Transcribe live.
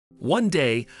One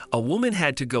day, a woman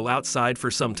had to go outside for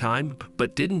some time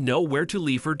but didn't know where to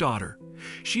leave her daughter.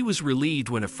 She was relieved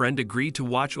when a friend agreed to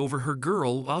watch over her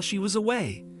girl while she was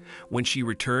away. When she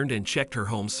returned and checked her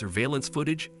home's surveillance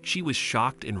footage, she was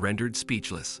shocked and rendered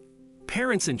speechless.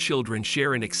 Parents and children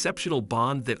share an exceptional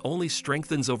bond that only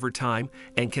strengthens over time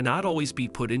and cannot always be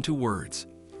put into words.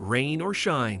 Rain or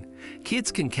shine,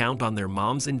 kids can count on their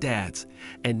moms and dads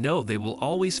and know they will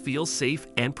always feel safe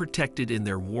and protected in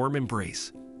their warm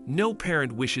embrace. No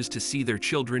parent wishes to see their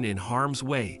children in harm's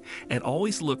way and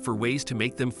always look for ways to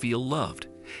make them feel loved,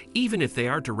 even if they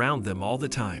aren't around them all the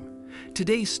time.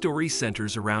 Today's story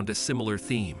centers around a similar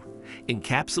theme,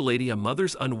 encapsulating a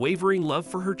mother's unwavering love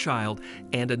for her child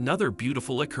and another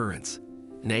beautiful occurrence.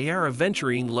 Nayara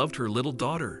Venturine loved her little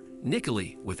daughter,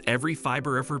 Nicolai, with every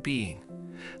fiber of her being.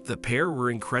 The pair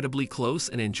were incredibly close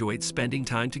and enjoyed spending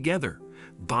time together,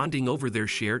 bonding over their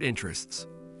shared interests.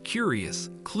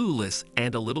 Curious, clueless,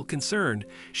 and a little concerned,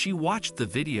 she watched the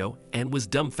video and was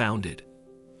dumbfounded.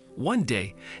 One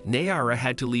day, Nayara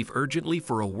had to leave urgently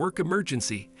for a work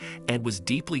emergency and was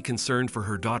deeply concerned for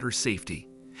her daughter's safety.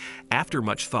 After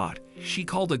much thought, she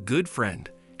called a good friend,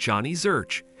 Johnny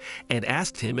Zurch, and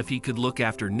asked him if he could look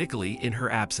after Nicolai in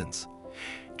her absence.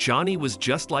 Johnny was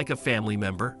just like a family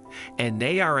member, and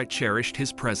Nayara cherished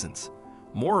his presence.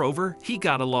 Moreover, he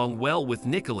got along well with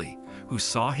Nicolai, who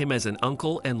saw him as an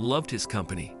uncle and loved his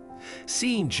company.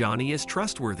 Seeing Johnny as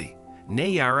trustworthy,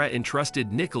 Nayara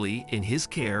entrusted Nicolai in his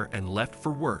care and left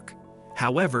for work.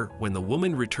 However, when the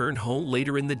woman returned home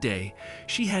later in the day,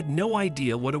 she had no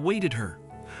idea what awaited her.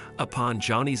 Upon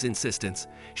Johnny's insistence,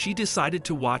 she decided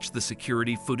to watch the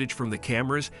security footage from the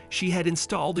cameras she had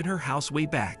installed in her house way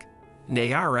back.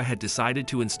 Nayara had decided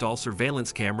to install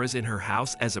surveillance cameras in her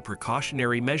house as a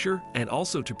precautionary measure and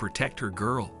also to protect her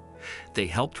girl. They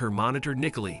helped her monitor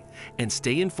Nicolai and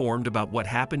stay informed about what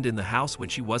happened in the house when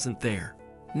she wasn't there.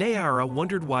 Nayara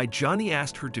wondered why Johnny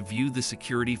asked her to view the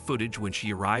security footage when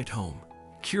she arrived home.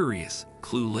 Curious,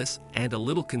 clueless, and a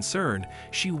little concerned,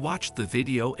 she watched the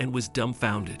video and was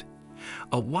dumbfounded.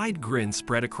 A wide grin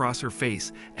spread across her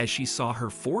face as she saw her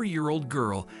 4-year-old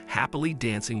girl happily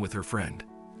dancing with her friend.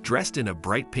 Dressed in a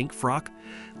bright pink frock,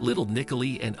 little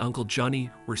Nicolai and Uncle Johnny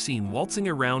were seen waltzing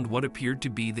around what appeared to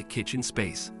be the kitchen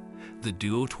space. The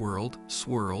duo twirled,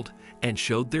 swirled, and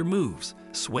showed their moves,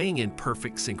 swaying in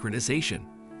perfect synchronization.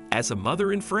 As a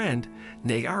mother and friend,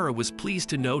 Nayara was pleased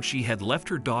to know she had left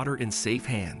her daughter in safe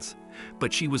hands.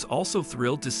 But she was also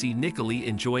thrilled to see Nicolai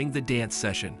enjoying the dance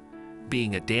session.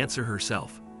 Being a dancer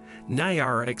herself,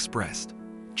 Nayara expressed,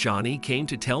 "Johnny came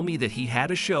to tell me that he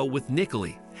had a show with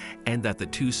Nicolai and that the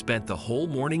two spent the whole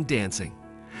morning dancing.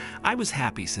 I was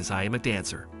happy since I am a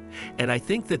dancer, and I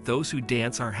think that those who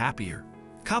dance are happier."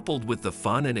 Coupled with the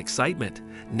fun and excitement,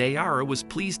 Nayara was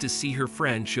pleased to see her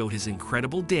friend show his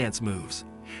incredible dance moves.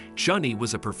 Johnny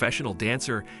was a professional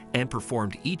dancer and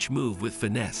performed each move with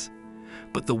finesse.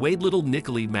 But the way little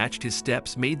Nicolai matched his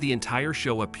steps made the entire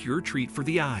show a pure treat for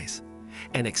the eyes.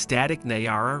 An ecstatic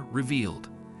Nayara revealed,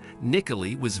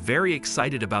 "Nicolai was very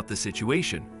excited about the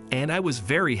situation, and I was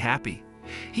very happy.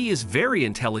 He is very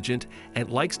intelligent and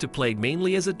likes to play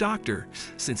mainly as a doctor,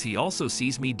 since he also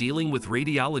sees me dealing with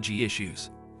radiology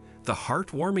issues." The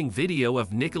heartwarming video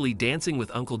of Nicolai dancing with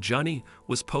Uncle Johnny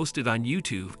was posted on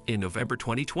YouTube in November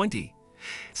 2020.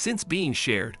 Since being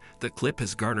shared, the clip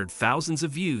has garnered thousands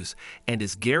of views and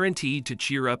is guaranteed to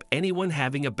cheer up anyone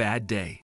having a bad day.